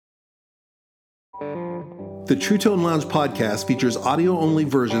The True Tone Lounge podcast features audio-only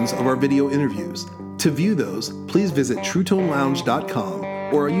versions of our video interviews. To view those, please visit TrueToneLounge.com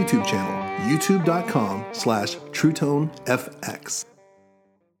or our YouTube channel, youtube.com/TrueToneFX.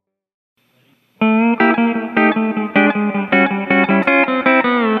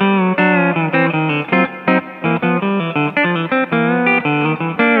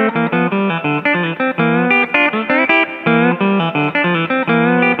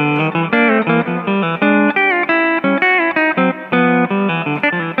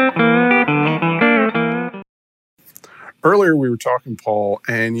 Earlier we were talking, Paul,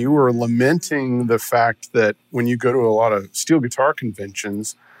 and you were lamenting the fact that when you go to a lot of steel guitar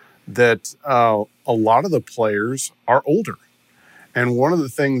conventions, that a lot of the players are older. And one of the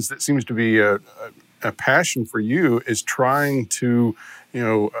things that seems to be a passion for you is trying to,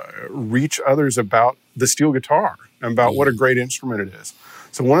 reach others about the steel guitar and about what a great instrument it is.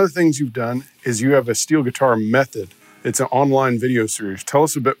 So one of the things you've done is you have a steel guitar method. It's an online video series. Tell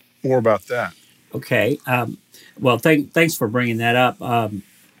us a bit more about that. Okay. Well, thanks for bringing that up. I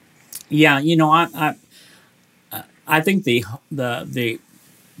think the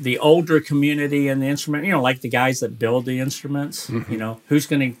older community in the instrument, like the guys that build the instruments, who's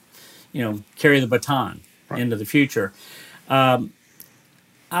going to, carry the baton into the future.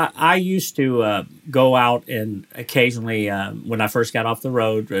 I used to go out and occasionally, when I first got off the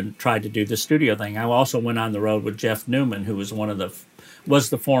road and tried to do the studio thing, I also went on the road with Jeff Newman, who was was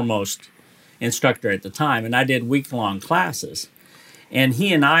the foremost instructor at the time, and I did week-long classes. And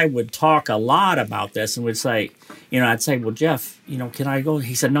he and I would talk a lot about this and would say, I'd say, well, Jeff, can I go?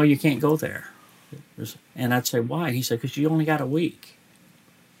 He said, no, you can't go there. And I'd say, why? He said, because you only got a week.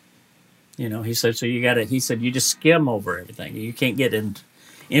 He said, so he said, you just skim over everything. You can't get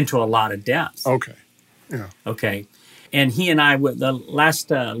into a lot of depth. Okay. Yeah. Okay. And he and I, the last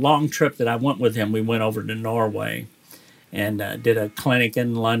long trip that I went with him, we went over to Norway and did a clinic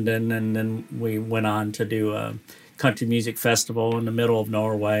in London, and then we went on to do a country music festival in the middle of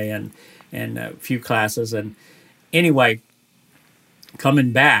Norway and a few classes. And anyway,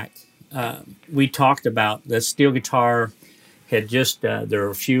 coming back, we talked about the steel guitar had just, there were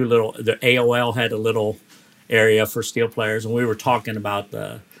a few the AOL had a little area for steel players, and we were talking about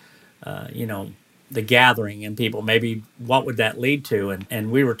the gathering and people, maybe what would that lead to?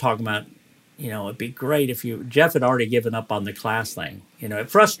 And we were talking about, it'd be great if Jeff had already given up on the class thing. It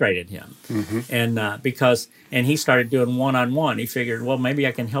frustrated him. Mm-hmm. And he started doing one-on-one. He figured, well, maybe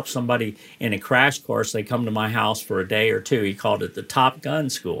I can help somebody in a crash course. They come to my house for a day or two. He called it the Top Gun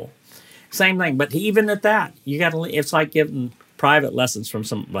School. Same thing. But even at that, it's like getting private lessons from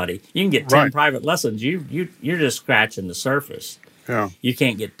somebody. You can get 10 private lessons. You're just scratching the surface. Yeah. You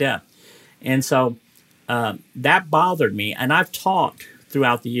can't get depth. And so that bothered me. And I've taught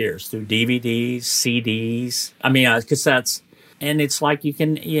throughout the years through DVDs, CDs, cassettes. And it's like you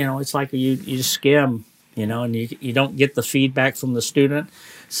can, it's like you just skim, and you don't get the feedback from the student.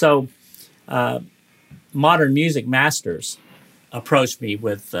 So Modern Music Masters approached me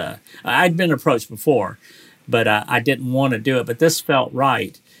with, I'd been approached before, but I didn't want to do it. But this felt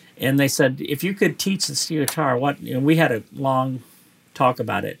right. And they said, if you could teach the steel guitar, we had a long talk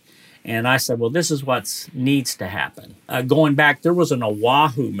about it. And I said, well, this is what needs to happen. Going back, there was an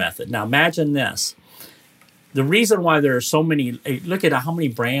Oahu method. Now, imagine this. The reason why there are so many, look at how many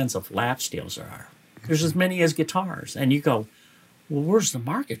brands of lap steels there are. There's as many as guitars. And you go, well, where's the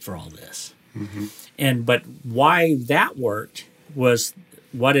market for all this? Mm-hmm. But why that worked was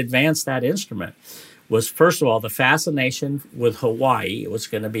what advanced that instrument was, first of all, the fascination with Hawaii. It was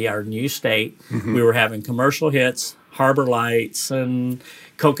going to be our new state. Mm-hmm. We were having commercial hits, Harbor Lights and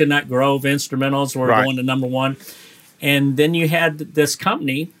Coconut Grove instrumentals were going to number one. And then you had this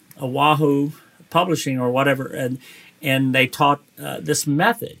company, Oahu Publishing or whatever, and they taught this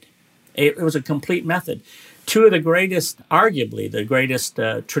method. It was a complete method. Two of the greatest, arguably the greatest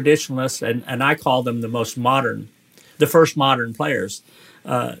traditionalists, and I call them the first modern players,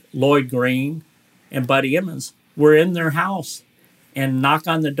 Lloyd Green and Buddy Emmons, were in their house and knock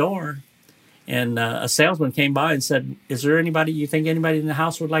on the door. And a salesman came by and said, you think anybody in the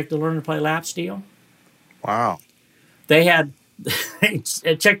house would like to learn to play lap steel? Wow. They had,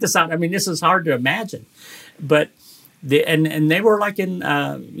 check this out. This is hard to imagine. But, and they were like in,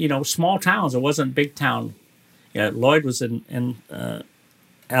 small towns. It wasn't big town. Lloyd was in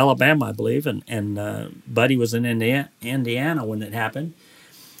Alabama, I believe, and Buddy was in Indiana when it happened.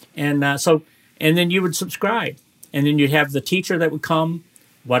 And and then you would subscribe. And then you'd have the teacher that would come,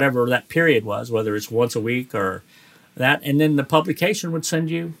 whatever that period was, whether it's once a week or that, and then the publication would send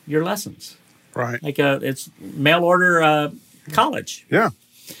you your lessons. Right. Like it's mail order college. Yeah.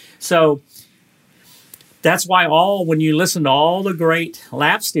 So That's why when you listen to all the great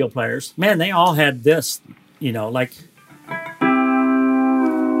lap steel players, man, they all had this, like.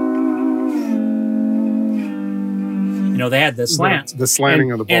 They had the slant. The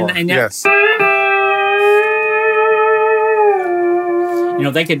slanting of the bar. Yes.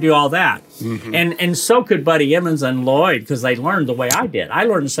 They could do all that. Mm-hmm. And so could Buddy Emmons and Lloyd, because they learned the way I did. I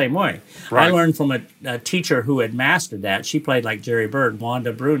learned the same way. Right. I learned from a teacher who had mastered that. She played like Jerry Bird,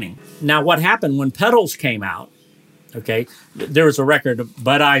 Wanda Bruning. Now, what happened when pedals came out, okay, there was a record of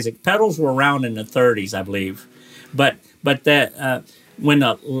Bud Isaac. Pedals were around in the 30s, I believe. But that when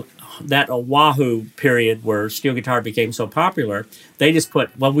that Oahu period where steel guitar became so popular, they just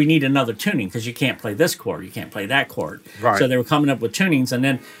put, we need another tuning because you can't play this chord, you can't play that chord. Right. So they were coming up with tunings, and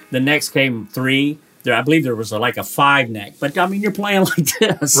then the next came 3. I believe there was like a 5-neck, but I mean, you're playing like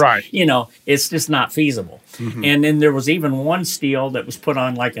this. Right. It's just not feasible. Mm-hmm. And then there was even one steel that was put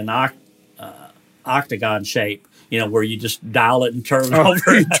on like an octagon shape, where you just dial it and turn it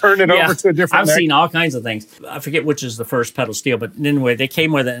over. You turn it over to a different I've neck. seen all kinds of things. I forget which is the first pedal steel, but anyway, they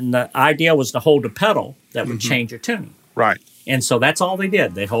came with it, and the idea was to hold a pedal that would change your tuning. Right. And so that's all they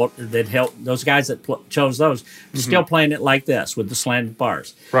did. They'd help those guys that chose those, still playing it like this with the slanted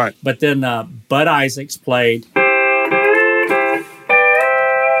bars. Right. But then Bud Isaacs played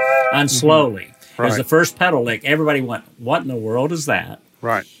on Slowly. It was the first pedal lick. Everybody went, what in the world is that?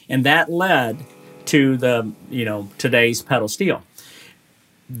 Right. And that led to the, today's pedal steel.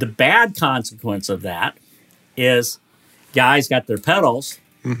 The bad consequence of that is guys got their pedals.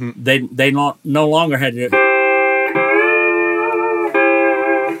 Mm-hmm. They no longer had to.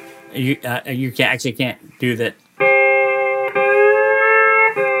 You can't do that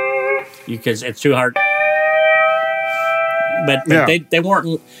because it's too hard. But they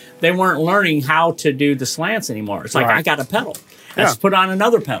weren't learning how to do the slants anymore. It's like, I got a pedal. Let's put on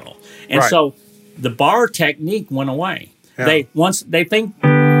another pedal. And so the bar technique went away. Yeah. Most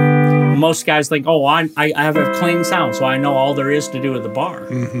guys think, I have a clean sound, so I know all there is to do with the bar.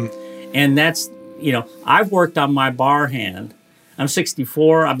 Mm-hmm. And that's, I've worked on my bar hand. I'm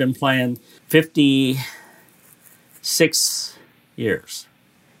 64. I've been playing 56 years.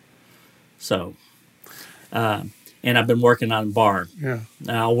 So, and I've been working on bar. Yeah.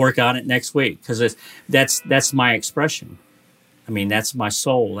 I'll work on it next week because that's my expression. I mean, that's my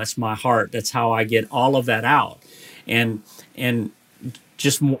soul. That's my heart. That's how I get all of that out. And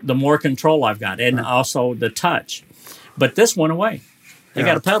just the more control I've got, and also the touch. But this went away. They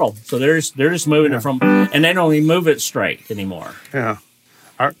got a pedal, so they're just moving it from, and they don't even move it straight anymore. Yeah,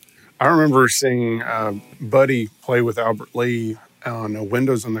 I remember seeing Buddy play with Albert Lee on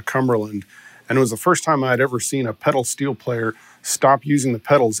Windows on the Cumberland, and it was the first time I'd ever seen a pedal steel player stop using the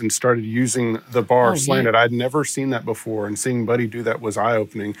pedals and started using the bar slanted. I'd never seen that before, and seeing Buddy do that was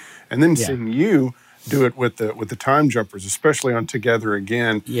eye-opening. And then seeing you do it with the time jumpers, especially on Together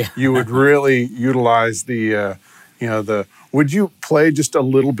Again, you would really utilize the. Would you play just a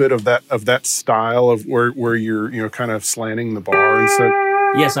little bit of that style of where you're kind of slanting the bar and so?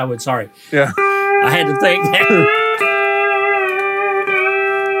 Yes, I would. Sorry. Yeah. I had to think.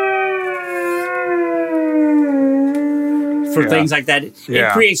 For things like that, it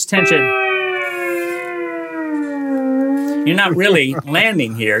creates tension. You're not really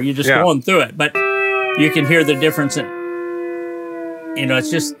landing here; you're just going through it, but you can hear the difference in.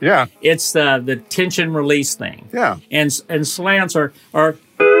 It's just it's the tension release thing. Yeah. And slants are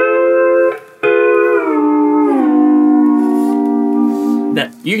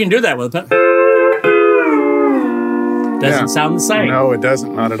that you can do that with a pedal. Doesn't sound the same. No, it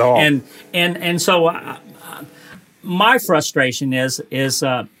doesn't. Not at all. And so my frustration is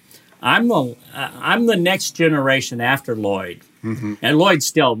I'm the next generation after Lloyd, and Lloyd's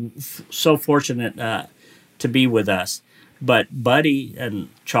still so fortunate to be with us. But Buddy and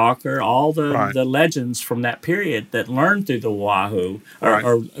Chalker, all the legends from that period that learned through the Wahoo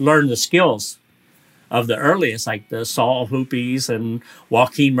or learned the skills of the earliest, like the Saul Hoopies and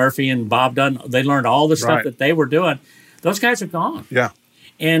Joaquin Murphy and Bob Dunn, they learned all the stuff that they were doing. Those guys are gone. Yeah.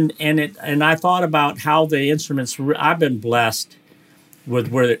 And I thought about how the instruments. I've been blessed with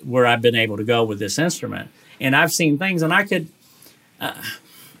where I've been able to go with this instrument, and I've seen things, and I could.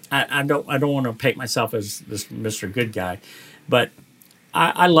 I don't want to paint myself as this Mr. Good Guy, but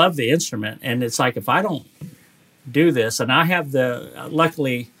I love the instrument, and it's like if I don't do this, and I have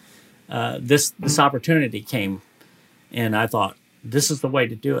luckily this opportunity came, and I thought this is the way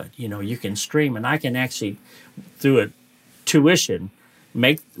to do it. You can stream, and I can actually through a tuition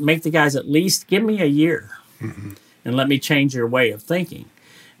make the guys at least give me a year, and let me change your way of thinking,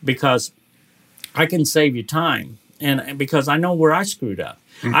 because I can save you time, and because I know where I screwed up.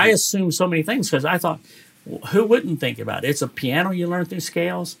 I assumed so many things because I thought, Who wouldn't think about it? It's a piano you learn through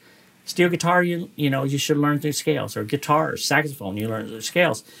scales. Steel guitar, you should learn through scales, or guitar, or saxophone, you learn through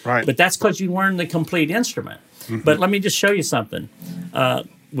scales. Right. But that's because you learn the complete instrument. But let me just show you something.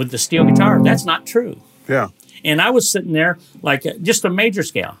 With the steel guitar, that's not true. Yeah. And I was sitting there like just a major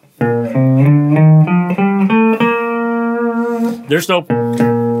scale. There's no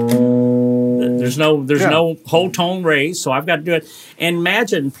whole tone raise, so I've got to do it. And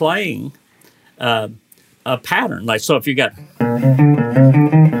imagine playing a pattern, like, so if you got,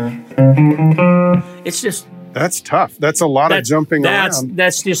 it's just, that's tough. That's a lot of jumping around.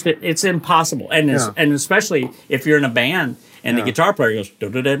 That's just, it's impossible. And and especially if you're in a band and the guitar player goes,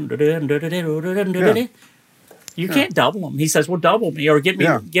 you can't double them. He says, well, double me, or give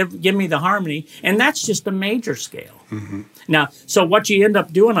me the harmony. And that's just a major scale. Now, so what you end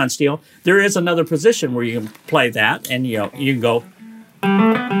up doing on steel, there is another position where you can play that, and you can go,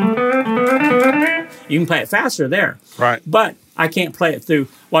 you can play it faster there. Right. But I can't play it through,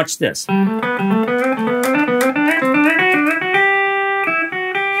 watch this.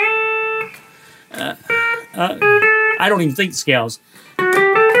 I don't even think scales.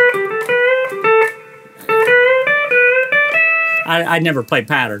 I never play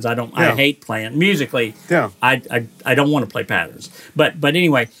patterns. I don't. I hate playing musically. Yeah. I don't want to play patterns. But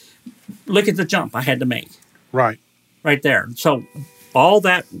anyway, look at the jump I had to make. Right. Right there. So all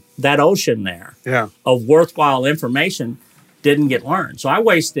that ocean there of worthwhile information didn't get learned. So I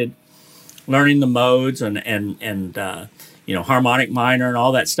wasted learning the modes and harmonic minor and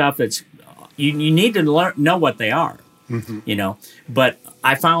all that stuff. That's you need to know what they are. But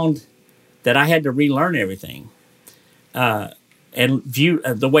I found that I had to relearn everything. And view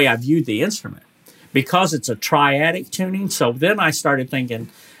the way I viewed the instrument, because it's a triadic tuning. So then I started thinking,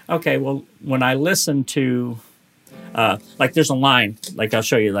 okay, well, when I listen to, like, there's a line, like I'll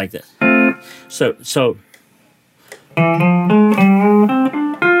show you like this. So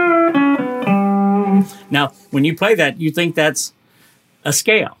now when you play that, you think that's a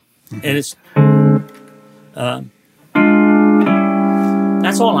scale, and it's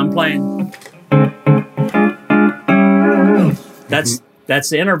that's all I'm playing. That's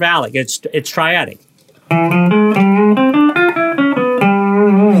the intervallic. It's triadic.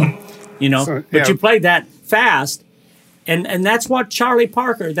 But you play that fast, and that's what Charlie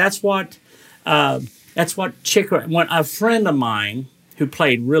Parker. That's what Chick. When a friend of mine who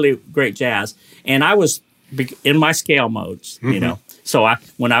played really great jazz, and I was in my scale modes. So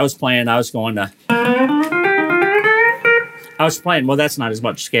when I was playing, I was going to. I was playing. Well, that's not as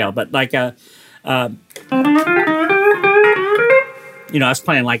much scale, but like I was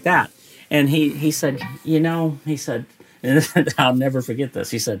playing like that. And he said, and I'll never forget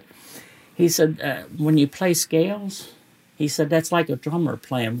this. He said, when you play scales, he said, that's like a drummer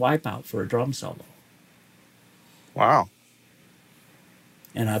playing Wipeout for a drum solo. Wow.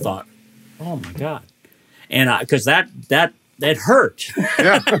 And I thought, oh my God. And because that hurt.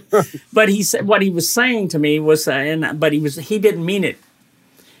 Yeah. But he said, what he was saying to me was, he didn't mean it.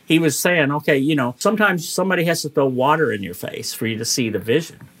 He was saying, okay, sometimes somebody has to throw water in your face for you to see the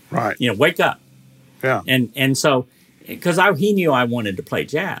vision. Right. Wake up. Yeah. And so, because he knew I wanted to play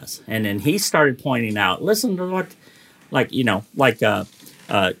jazz, and then he started pointing out, listen to what, that's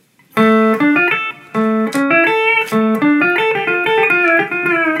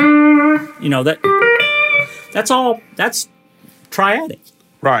triadic.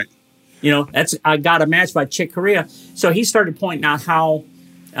 Right. That's I Got a Match by Chick Corea. So he started pointing out how.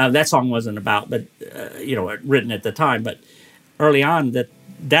 That song wasn't about, but written at the time. But early on,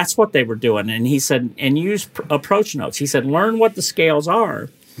 that's what they were doing. And he said, and use approach notes. He said, learn what the scales are.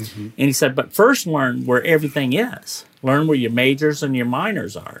 And he said, but first learn where everything is. Learn where your majors and your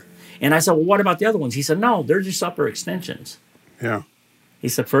minors are. And I said, well, what about the other ones? He said, no, they're just upper extensions. Yeah. He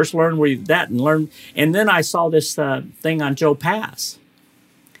said, first learn where that and learn. And then I saw this thing on Joe Pass.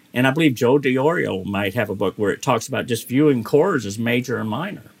 And I believe Joe DiOrio might have a book where it talks about just viewing chords as major and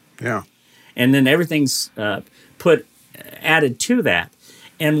minor. Yeah. And then everything's added to that.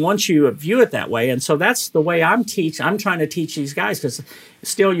 And once you view it that way, and so that's the way I'm trying to teach these guys, because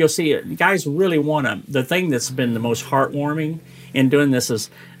still you'll see it. Guys really want to, the thing that's been the most heartwarming in doing this is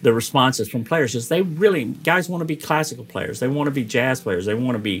the responses from players, is guys want to be classical players. They want to be jazz players. They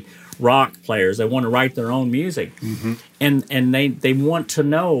want to be rock players. They want to write their own music. And they want to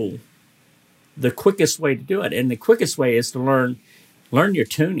know the quickest way to do it. And the quickest way is to learn your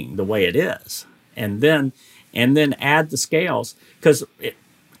tuning the way it is. And then add the scales, because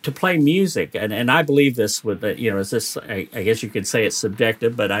to play music, and I believe this with the, is this, I guess you could say it's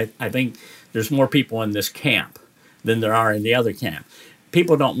subjective, but I think there's more people in this camp than there are in the other camp.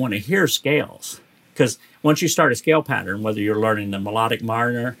 People don't want to hear scales. Because once you start a scale pattern, whether you're learning the melodic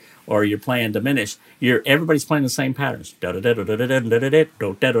minor or you're playing diminished, everybody's playing the same patterns.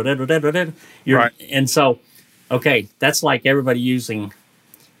 Right. And so, okay, that's like everybody using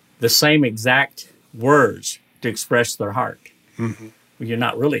the same exact words to express their heart. Mm-hmm. You're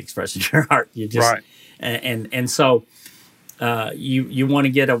not really expressing your heart. You just Right. and so you want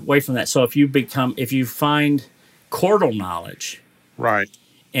to get away from that. So if you find chordal knowledge, Right.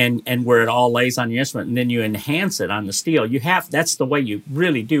 and where it all lays on your instrument, and then you enhance it on the steel, that's the way you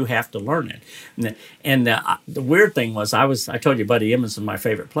really do have to learn it. And the weird thing was, I told you Buddy Emmons is my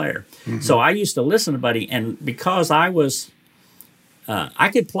favorite player. Mm-hmm. So I used to listen to Buddy, and because I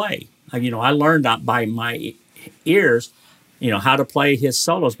could play, I learned by my ears, how to play his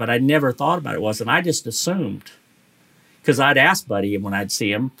solos, but I never thought about it. I just assumed, because I'd ask Buddy when I'd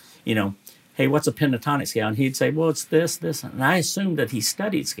see him, hey, what's a pentatonic scale? And he'd say, well, it's this, this. And I assumed that he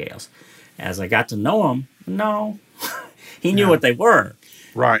studied scales. As I got to know him, no, he knew what they were.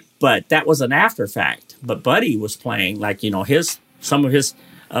 Right. But that was an after fact. But Buddy was playing like, some of his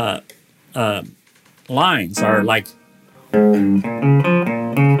lines are like,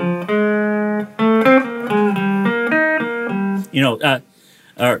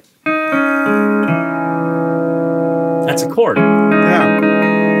 that's a chord.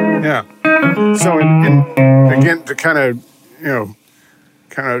 Yeah. So, and again, to kind of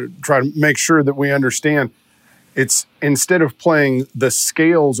try to make sure that we understand, it's instead of playing the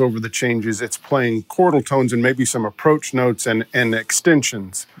scales over the changes, it's playing chordal tones and maybe some approach notes and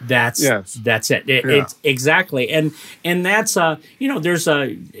extensions. That's it. It's exactly. And that's there's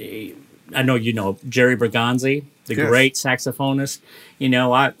I know Jerry Bergonzi, the great saxophonist.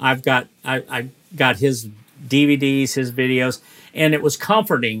 I got his DVDs, his videos, and it was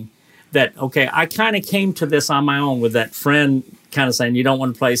comforting that, okay, I kind of came to this on my own with that friend kind of saying, you don't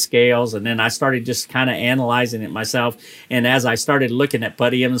want to play scales. And then I started just kind of analyzing it myself. And as I started looking at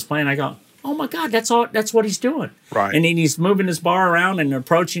Buddy Emmons playing, I go, oh my God, that's what he's doing. Right. And then he's moving his bar around and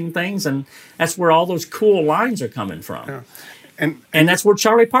approaching things. And that's where all those cool lines are coming from. Yeah. And that's where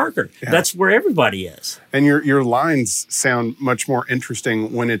Charlie Parker, that's where everybody is. And your lines sound much more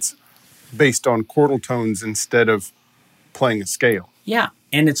interesting when it's based on chordal tones instead of playing a scale. Yeah.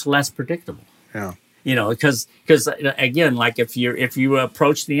 And it's less predictable. Yeah. Because again, like if you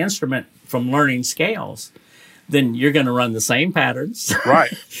approach the instrument from learning scales, then you're going to run the same patterns.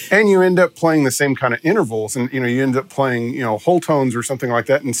 Right. And you end up playing the same kind of intervals, and you end up playing, whole tones or something like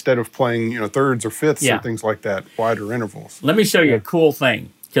that instead of playing, thirds or fifths and things like that, wider intervals. Let me show you a cool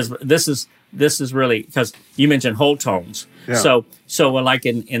thing, because this is really, because you mentioned whole tones. Yeah. So like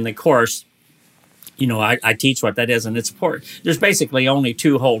in the course, I teach what that is, and it's important. There's basically only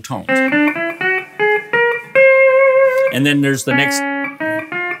two whole tones. And then there's the next.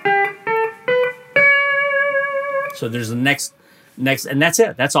 So there's the next, and that's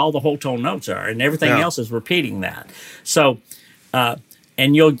it. That's all the whole tone notes are, and everything else is repeating that. So, and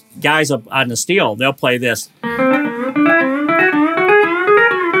guys up on the steel, they'll play this. And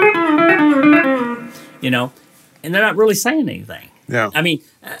they're not really saying anything. Yeah. I mean,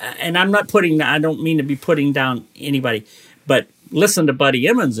 and I don't mean to be putting down anybody, but listen to Buddy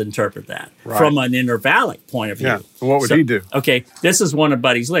Emmons interpret that from an intervallic point of view. Yeah. What would he do? Okay, this is one of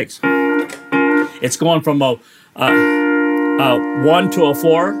Buddy's licks. It's going from a 1 to a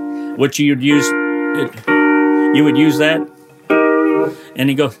 4, which you'd use. You would use that, and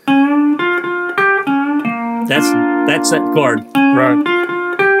he goes. That's that chord. Right.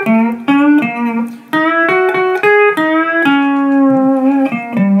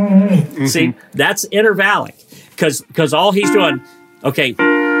 See, that's intervallic, because all he's doing, okay,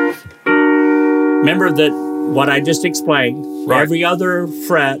 remember that what I just explained, every other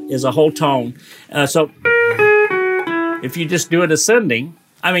fret is a whole tone. So if you just do it descending,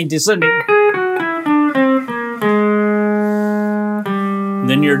 then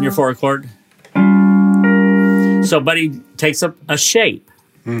you're in your 4 chord. So Buddy takes up a shape,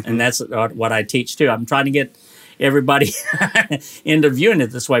 and that's what I teach too. I'm trying to get everybody into viewing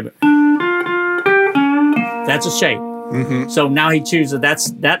it this way, but that's a shape. Mm-hmm. So now he chooses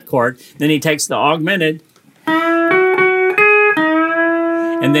that chord. Then he takes the augmented,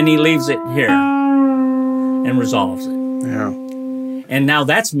 and then he leaves it here and resolves it. Yeah. And now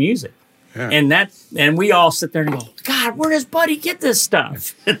that's music. Yeah. And we all sit there and go, God, where does Buddy get this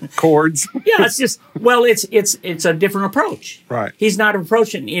stuff? Chords. Yeah, it's just, well, it's a different approach. Right. He's not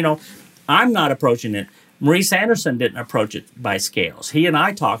approaching, I'm not approaching it. Maurice Anderson didn't approach it by scales. He and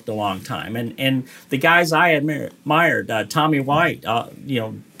I talked a long time. And the guys I admired, Tommy White,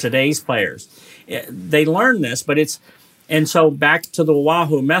 today's players, they learn this, but And so back to the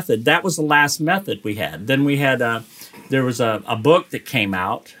Wahoo method, that was the last method we had. Then we had there was a book that came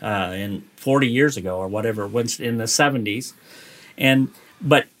out in 40 years ago or whatever, in the 70s,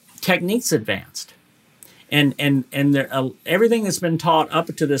 but techniques advanced, and there, everything that's been taught up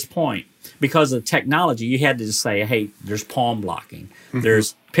to this point, because of technology, you had to just say, hey, there's palm blocking,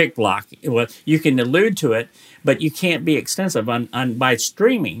 there's pick blocking. Well, you can allude to it, but you can't be extensive on by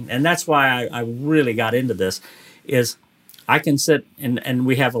streaming, and that's why I really got into this. Is I can sit and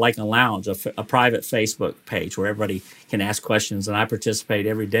we have like a lounge, a private Facebook page where everybody can ask questions, and I participate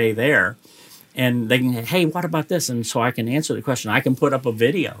every day there. And they can, hey, what about this? And so I can answer the question. I can put up a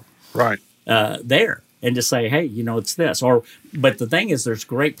video there and just say, hey, it's this. But the thing is, there's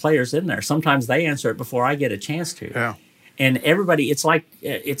great players in there. Sometimes they answer it before I get a chance to. Yeah. And everybody, it's like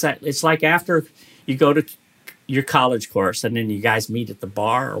after you go to your college course and then you guys meet at the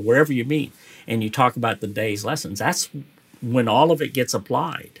bar or wherever you meet and you talk about the day's lessons. That's when all of it gets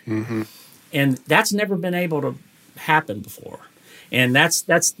applied. Mm-hmm. And that's never been able to happen before. And that's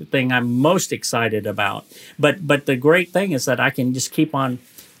the thing I'm most excited about. But the great thing is that I can just keep on,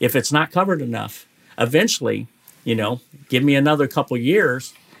 if it's not covered enough, eventually, give me another couple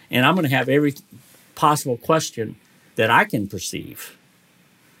years, and I'm going to have every possible question that I can perceive,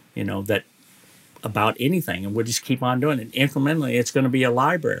 that about anything, and we'll just keep on doing it. Incrementally, it's going to be a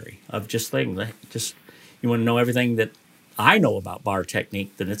library of just things. Just you want to know everything that I know about bar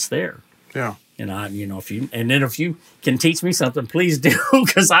technique, then it's there. Yeah. And if you can teach me something, please do,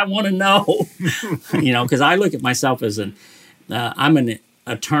 because I want to know. Because I look at myself as I'm an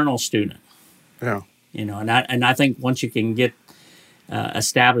eternal student. Yeah. And I think once you can get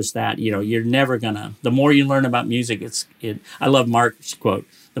established that, you're never gonna. The more you learn about music, I love Mark's quote: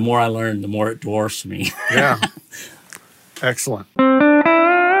 "The more I learn, the more it dwarfs me." Yeah. Excellent.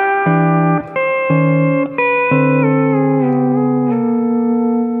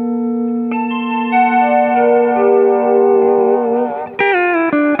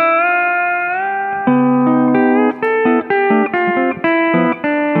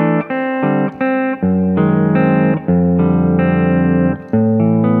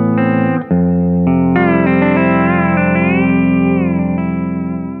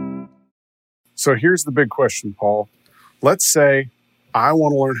 So here's the big question, Paul. Let's say I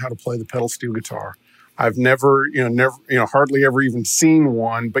want to learn how to play the pedal steel guitar. I've never, hardly ever even seen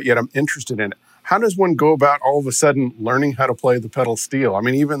one, but yet I'm interested in it. How does one go about all of a sudden learning how to play the pedal steel? I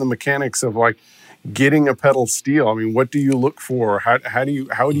mean, even the mechanics of like getting a pedal steel. I mean, what do you look for? How do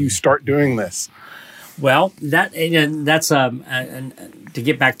you start doing this? Well, that's to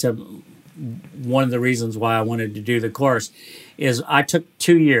get back to one of the reasons why I wanted to do the course is I took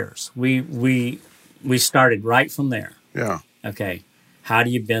 2 years. We started right from there. Yeah. Okay. How do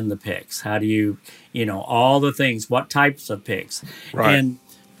you bend the picks? How do you, all the things, what types of picks? Right. And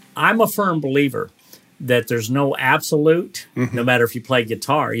I'm a firm believer that there's no absolute, no matter if you play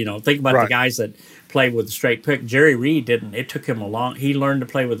guitar. Think about the guys that play with a straight pick. Jerry Reed didn't. It took him he learned to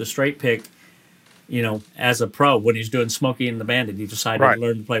play with a straight pick, as a pro. When he was doing Smokey and the Bandit, he decided to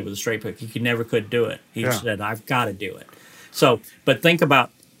learn to play with a straight pick. He never could do it. He said, I've got to do it. So, but think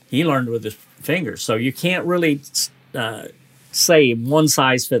about, he learned with his fingers. So you can't really say one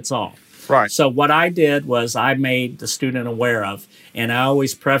size fits all. Right. So what I did was I made the student aware of, and I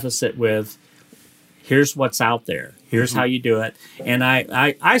always preface it with, here's what's out there. Here's how you do it. And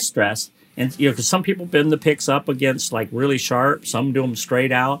I stress, and because some people bend the picks up against like really sharp, some do them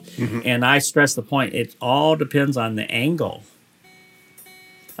straight out. And I stress the point, it all depends on the angle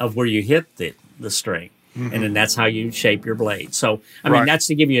of where you hit the string. And then that's how you shape your blade. So, I mean, that's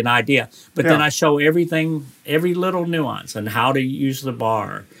to give you an idea. But then I show everything, every little nuance and how to use the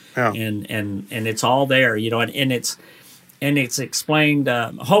bar. Yeah. And it's all there, and it's explained,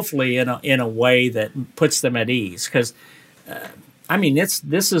 hopefully in a way that puts them at ease. Because,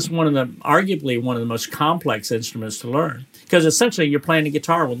 this is arguably one of the most complex instruments to learn. Because essentially you're playing the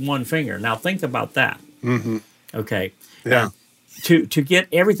guitar with one finger. Now think about that. Okay. Yeah. To get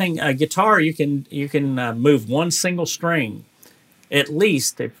everything, a guitar, you can move one single string, at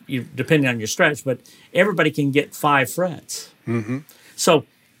least, depending on your stretch, but everybody can get 5 frets. So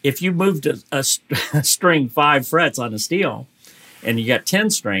if you moved a string 5 frets on a steel, and you got 10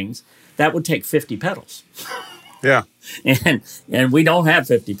 strings, that would take 50 pedals. Yeah. And we don't have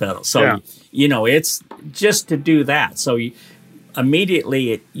 50 pedals. So, it's just to do that. So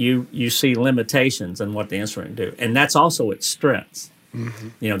immediately you see limitations in what the instrument can do. And that's also its strengths.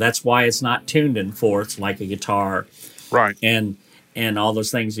 That's why it's not tuned in fourths like a guitar. Right. And all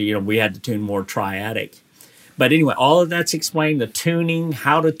those things, we had to tune more triadic. But anyway, all of that's explained, the tuning,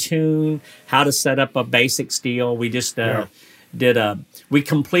 how to tune, how to set up a basic steel. We just we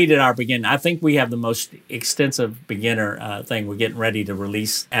completed our beginner. I think we have the most extensive beginner thing we're getting ready to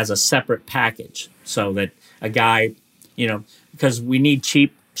release as a separate package, so that a guy, because we need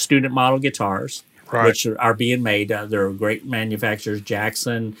cheap student model guitars, Right. which are being made. There are great manufacturers,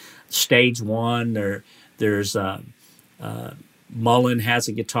 Jackson, Stage One. There's Mullen has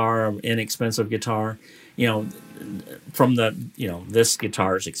a guitar, an inexpensive guitar. From this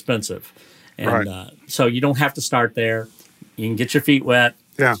guitar is expensive, and so you don't have to start there. You can get your feet wet.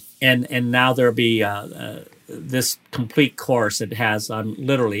 Yeah. And now there'll be this complete course that has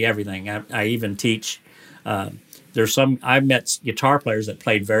literally everything. I even teach. I've met guitar players that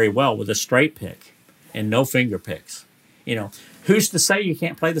played very well with a straight pick and no finger picks. Who's to say you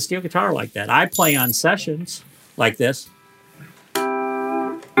can't play the steel guitar like that? I play on sessions like this.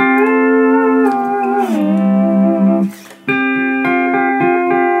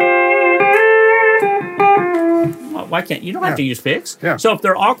 Why can't you? Don't have to use picks. Yeah. So if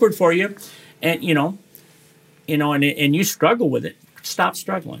they're awkward for you, and and you struggle with it, stop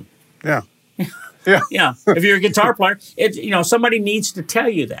struggling. Yeah. Yeah. Yeah. If you're a guitar player, somebody needs to tell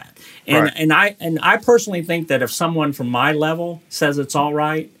you that. And I personally think that if someone from my level says it's all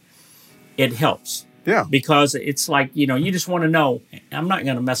right, it helps. Yeah. Because it's like, you just want to know, I'm not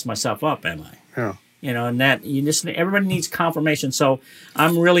going to mess myself up, am I? Yeah. And that everybody needs confirmation. So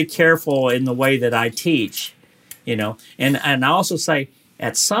I'm really careful in the way that I teach, and I also say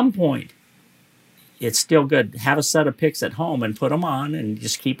at some point, it's still good. Have a set of picks at home and put them on and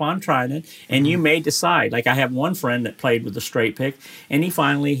just keep on trying it. And you may decide. Like I have one friend that played with the straight pick, and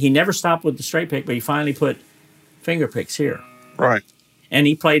he never stopped with the straight pick, but he finally put finger picks here. Right. And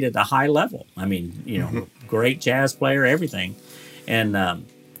he played at a high level. I mean, great jazz player, everything. And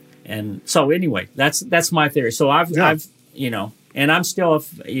so anyway, that's my theory. So I've and I'm still,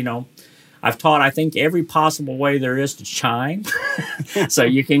 I've taught, I think, every possible way there is to chime. So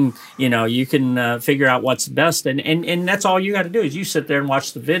you can figure out what's best. And that's all you got to do is you sit there and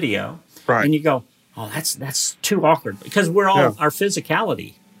watch the video. Right. And you go, oh, that's too awkward. Because we're all, our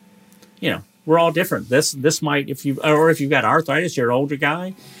physicality, we're all different. This might, if you've got arthritis, you're an older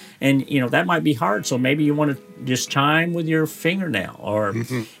guy, and, that might be hard. So maybe you want to just chime with your fingernail or,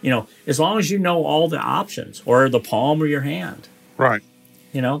 as long as you know all the options or the palm of your hand. Right.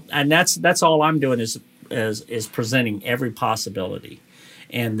 And that's all I'm doing is presenting every possibility,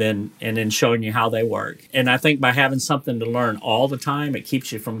 and then showing you how they work. And I think by having something to learn all the time, it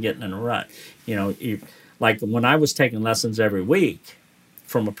keeps you from getting in a rut. Like when I was taking lessons every week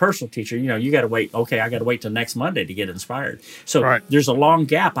from a personal teacher, you got to wait. Okay, I got to wait till next Monday to get inspired. So there's a long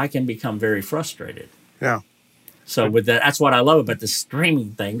gap. I can become very frustrated. Yeah. So with that's what I love about the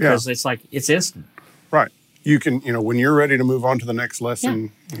streaming thing, because it's like it's instant. Right. You can, when you're ready to move on to the next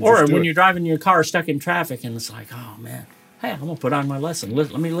lesson. Or when you're driving your car stuck in traffic and it's like, oh, man, hey, I'm going to put on my lesson.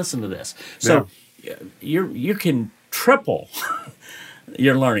 Let me listen to this. So you can triple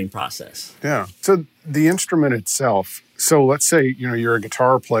your learning process. Yeah. So the instrument itself, so let's say, you're a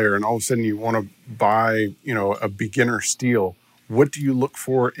guitar player and all of a sudden you want to buy, a beginner steel. What do you look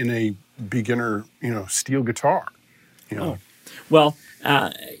for in a beginner, steel guitar? Well,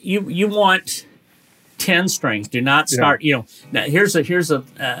 you want 10 strings. Do not start, now here's a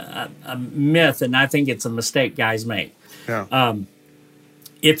myth, and I think it's a mistake guys make. Yeah.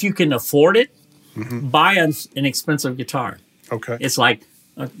 If you can afford it, buy an expensive guitar. Okay. It's like,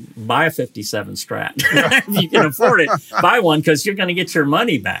 buy a 57 Strat. If you can afford it, buy one, because you're going to get your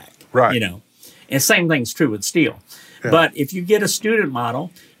money back. Right. And same thing's true with steel. Yeah. But if you get a student model,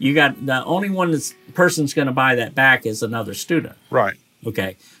 you got the only one person's going to buy that back is another student. Right.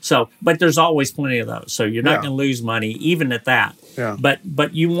 Okay. So, but there's always plenty of those. So you're not going to lose money even at that. Yeah.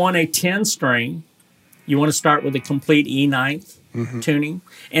 But you want a 10 string. You want to start with a complete E ninth tuning.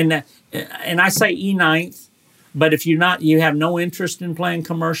 And I say E ninth, but if you have no interest in playing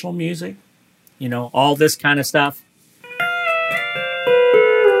commercial music, all this kind of stuff,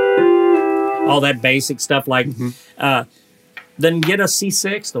 all that basic stuff, like, then get a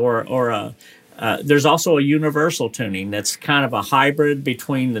C6 or a. There's also a universal tuning that's kind of a hybrid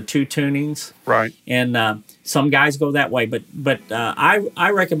between the two tunings. Right. And some guys go that way, but I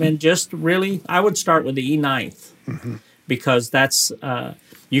recommend I would start with the E ninth, because that's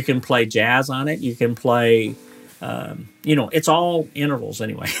you can play jazz on it. You can play, it's all intervals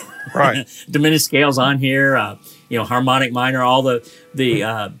anyway. Right. Diminished scales on here. Harmonic minor, all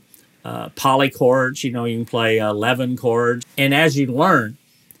the poly chords. You can play 11 chords, and as you learn,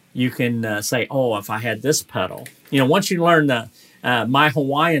 you can say, oh, if I had this pedal. Once you learn my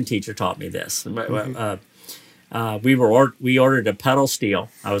Hawaiian teacher taught me this. we ordered a pedal steel.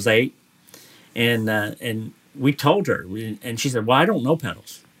 I was 8, and we told her, and she said, "Well, I don't know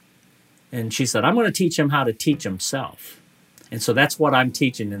pedals," and she said, "I'm going to teach him how to teach himself." And so that's what I'm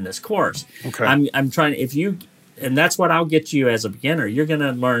teaching in this course. Okay. I'm trying, and that's what I'll get you as a beginner. You're going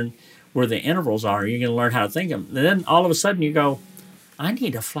to learn where the intervals are. You're going to learn how to think them. And then all of a sudden you go, I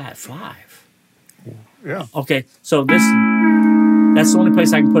need a flat 5. Yeah. Okay, so that's the only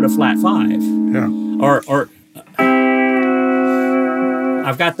place I can put a flat 5. Yeah. Or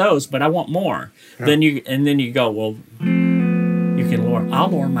I've got those, but I want more. Yeah. Then you go, well, I'll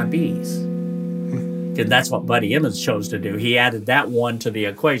lower my B's. Because that's what Buddy Emmons chose to do. He added that one to the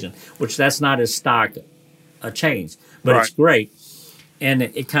equation, which that's not his stock change, but Right. it's great, and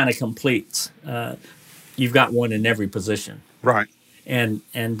it kind of completes. You've got one in every position, Right. but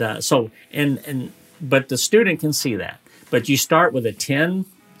the student can see that. But you start with a 10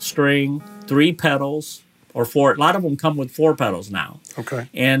 string, 3 pedals, or 4. A lot of them come with 4 pedals now, Okay.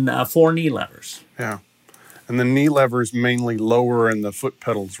 and 4 knee levers. Yeah. And the knee levers mainly lower and the foot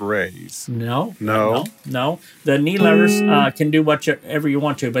pedals raise. No. No? No. The knee levers can do whatever you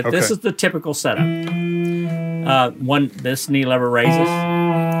want to, but this Okay. is the typical setup. This knee lever raises,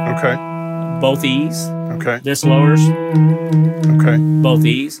 Okay. both E's. Okay. This lowers, Okay. both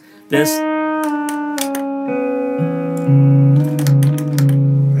E's. This,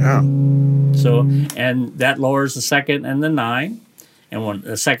 Yeah. so, and that lowers the second and the 9, and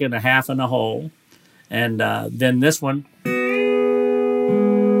a second, a half, and a whole. And then this one,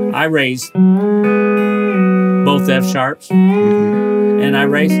 I raise both F sharps, and I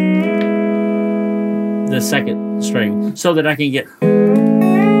raise the second string so that I can get,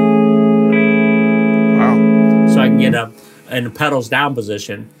 Wow. so I can get in a pedals down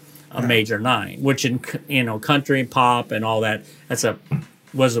position, a major 9, which in country and pop and all that, and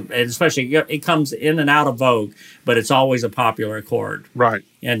especially it comes in and out of vogue, but it's always a popular chord. Right.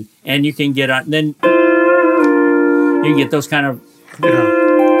 And you can get then you can get those kind of Yeah.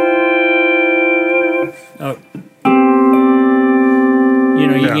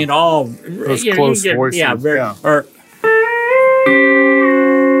 you Yeah. can get all Those you close can get, voices. Yeah. or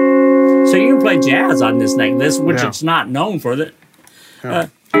so you can play jazz on this thing, which Yeah. it's not known for. Yeah.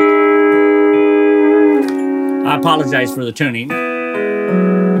 I apologize for the tuning,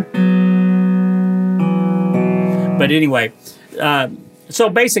 but anyway, so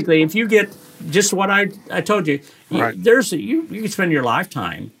basically, if you get just what I told you, Right. you can spend your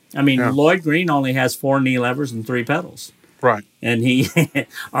lifetime. I mean, Yeah. Lloyd Green only has 4 knee levers and 3 pedals, Right. and he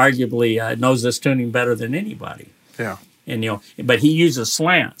arguably knows this tuning better than anybody. Yeah. And but he uses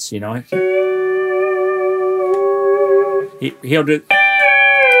slants. He'll do,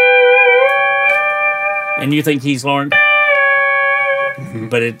 and you think he's learned,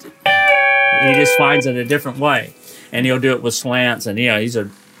 but he just finds it a different way, and he'll do it with slants, and he's a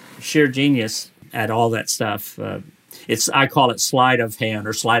sheer genius at all that stuff. I call it sleight of hand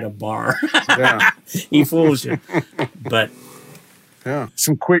or sleight of bar. Yeah. He fools you, but Yeah.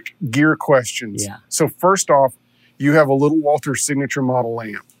 Some quick gear questions. Yeah. So first off, you have a Little Walter signature model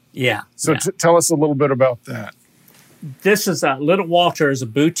amp. yeah. So yeah. tell us a little bit about that. This is Little Walter is a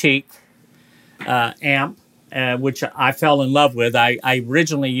boutique amp, which I fell in love with. I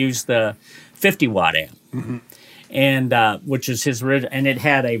originally used the 50-watt amp, and which is his original, and it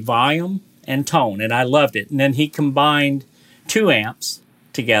had a volume and tone, and I loved it. And then he combined 2 amps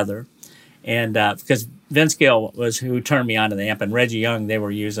together, and because Vince Gill was who turned me on to the amp, and Reggie Young, they were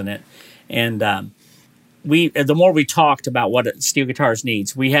using it, and the more we talked about what steel guitars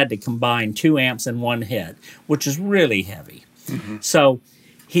needs, we had to combine 2 amps in one head, which is really heavy. So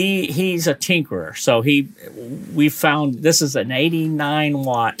he's a tinkerer. So we found this is an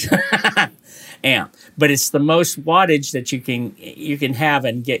 89-watt amp, but it's the most wattage that you can have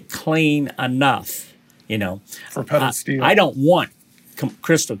and get clean enough. For pedal steel. I don't want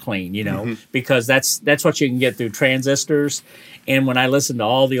crystal clean, because that's what you can get through transistors. And when I listened to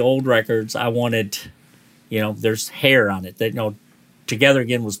all the old records, I wanted, there's hair on it. That Together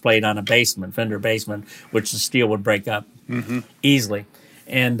Again was played on a Fender Bassman, which the steel would break up easily.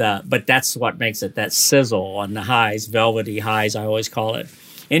 And but that's what makes it that sizzle on the highs, velvety highs, I always call it.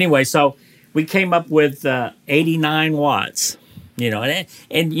 Anyway, so we came up with 89 watts. And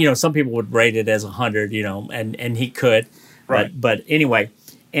some people would rate it as 100. And he could. Right. But anyway,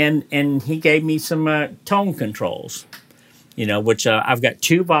 and he gave me some tone controls, which I've got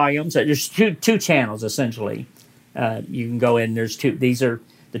 2 volumes. There's two channels, essentially. You can go in, there's 2. These are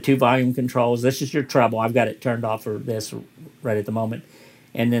the 2 volume controls. This is your treble. I've got it turned off for this right at the moment.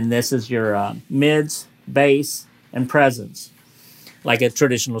 And then this is your mids, bass, and presence, like a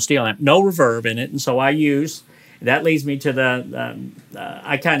traditional steel amp. No reverb in it. And so I use That leads me to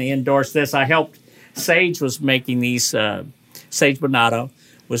I kind of endorsed this. I helped Sage was making these, Sage Bonato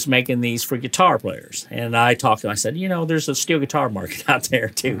was making these for guitar players. And I talked to him, I said, there's a steel guitar market out there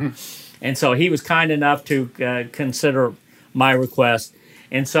too. Mm-hmm. And so he was kind enough to consider my request.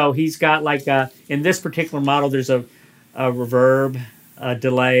 And so he's got in this particular model, there's a reverb, a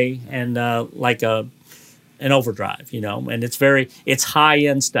delay, and an overdrive, and it's high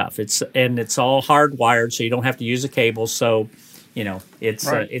end stuff. It's all hardwired, so you don't have to use a cable. So, it's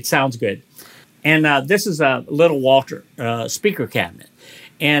right. It sounds good. And this is a little Walter speaker cabinet,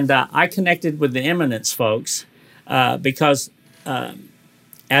 and I connected with the Eminence folks because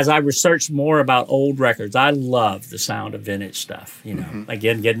as I researched more about old records, I love the sound of vintage stuff. Mm-hmm.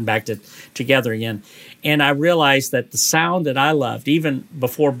 Again, getting back together again. And I realized that the sound that I loved, even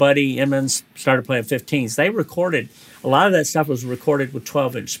before Buddy Emmons started playing 15s, they recorded, a lot of that stuff was recorded with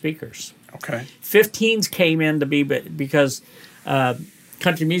 12-inch speakers. Okay. 15s came in to be because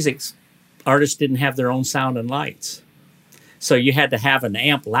country music artists didn't have their own sound and lights. So you had to have an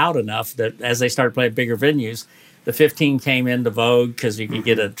amp loud enough that as they started playing bigger venues, the 15 came into vogue because you could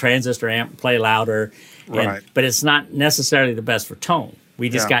get a transistor amp and play louder. Right. But it's not necessarily the best for tone. We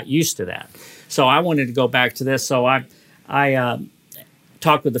just got used to that. So I wanted to go back to this. So I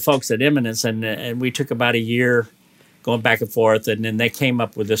talked with the folks at Eminence, and we took about a year going back and forth, and then they came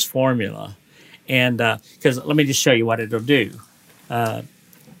up with this formula. And because let me just show you what it'll do. I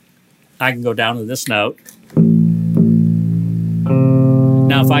can go down to this note.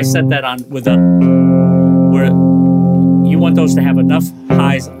 Now, if I set that on with you want those to have enough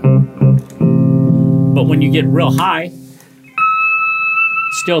highs, but when you get real high,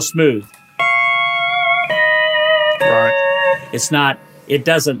 still smooth. Right.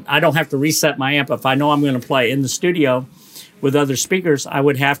 I don't have to reset my amp. If I know I'm going to play in the studio with other speakers, I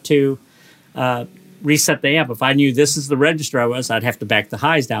would have to reset the amp. If I knew this is the register I was, I'd have to back the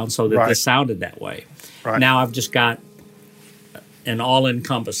highs down so that this sounded that way. Right. Now I've just got an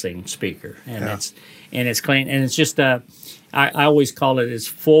all-encompassing speaker, and it's clean, and it's just I always call it as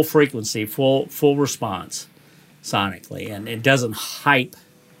full frequency, full response sonically, and it doesn't hype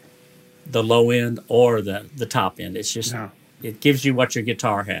the low end or the top end. It's just it gives you what your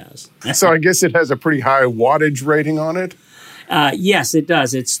guitar has. So I guess it has a pretty high wattage rating on it. Yes, it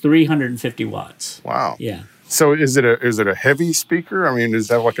does. It's 350 watts. Wow. Yeah. So is it a heavy speaker? I mean, is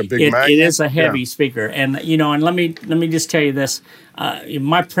that like a big magnet? It is a heavy speaker, and and let me just tell you this: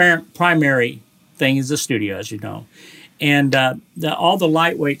 my primary thing is the studio, as you know, and all the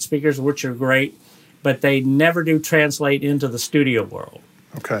lightweight speakers, which are great, but they never do translate into the studio world.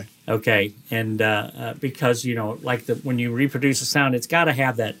 Okay, and because when you reproduce a sound, it's got to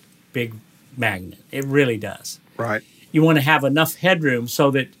have that big magnet. It really does. Right. You want to have enough headroom so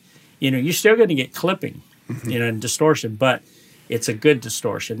that you're still going to get clipping. And distortion, but it's a good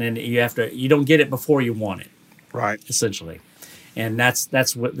distortion, and you don't get it before you want it, right? Essentially, and that's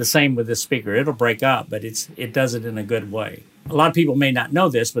what the same with this speaker. It'll break up, but it does it in a good way. A lot of people may not know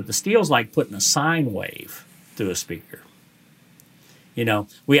this, but the steel's like putting a sine wave through a speaker.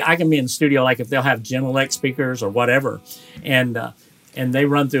 I can be in the studio, like if they'll have Genelec speakers or whatever, and they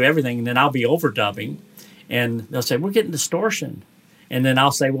run through everything, and then I'll be overdubbing, and they'll say we're getting distortion. And then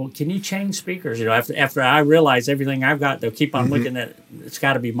I'll say, well, can you change speakers? After I realize everything I've got, they'll keep on looking at it's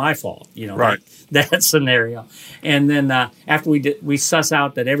got to be my fault, right. that scenario. And then after we suss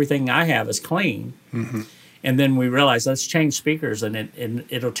out that everything I have is clean, and then we realize let's change speakers, and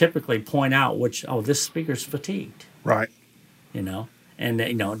it'll typically point out this speaker's fatigued, right? And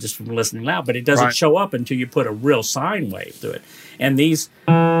just from listening loud, but it doesn't show up until you put a real sine wave through it. And these,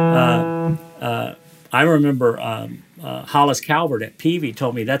 I remember. Hollis Calvert at Peavey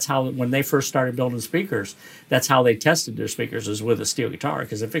told me that's how, when they first started building speakers, that's how they tested their speakers, is with a steel guitar,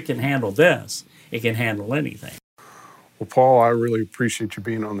 because if it can handle this, it can handle anything. Well, Paul, I really appreciate you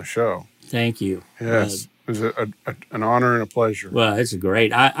being on the show. Thank you. Yes, it was an honor and a pleasure. Well, it's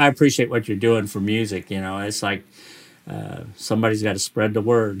great. I appreciate what you're doing for music. It's like somebody's got to spread the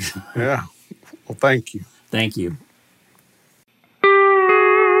word. Yeah. Well, thank you. Thank you.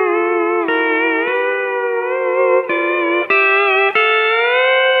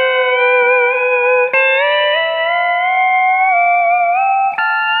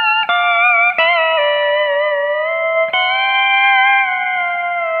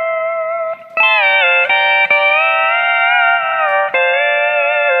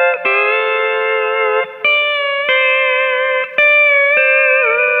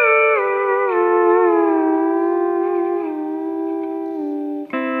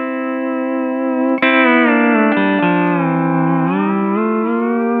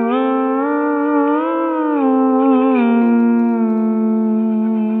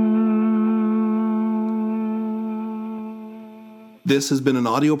 This has been an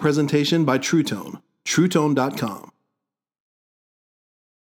audio presentation by TrueTone, TrueTone.com.